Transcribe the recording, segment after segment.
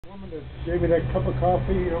gentleman that gave me that cup of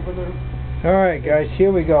coffee over there. Alright guys,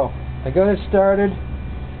 here we go. I got it started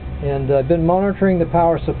and I've been monitoring the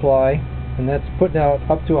power supply, and that's putting out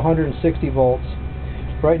up to 160 volts.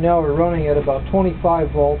 Right now we're running at about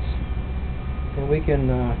 25 volts, and we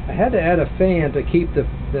can I had to add a fan to keep the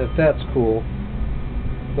FETs cool,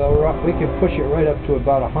 but we can push it right up to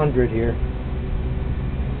about 100 here.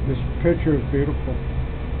 This picture is beautiful.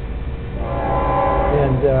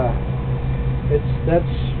 And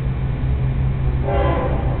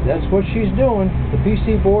that's what she's doing. The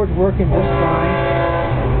PC board's working just fine.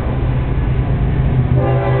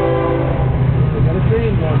 We got a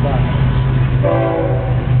train going by.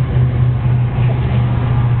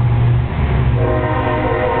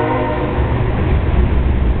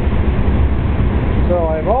 So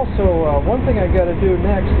I've also one thing I got to do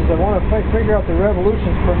next is I want to figure out the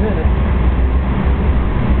revolutions per minute.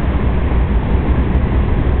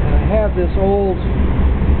 And I have this old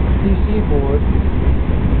PC board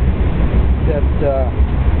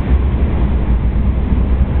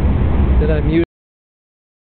that I'm using.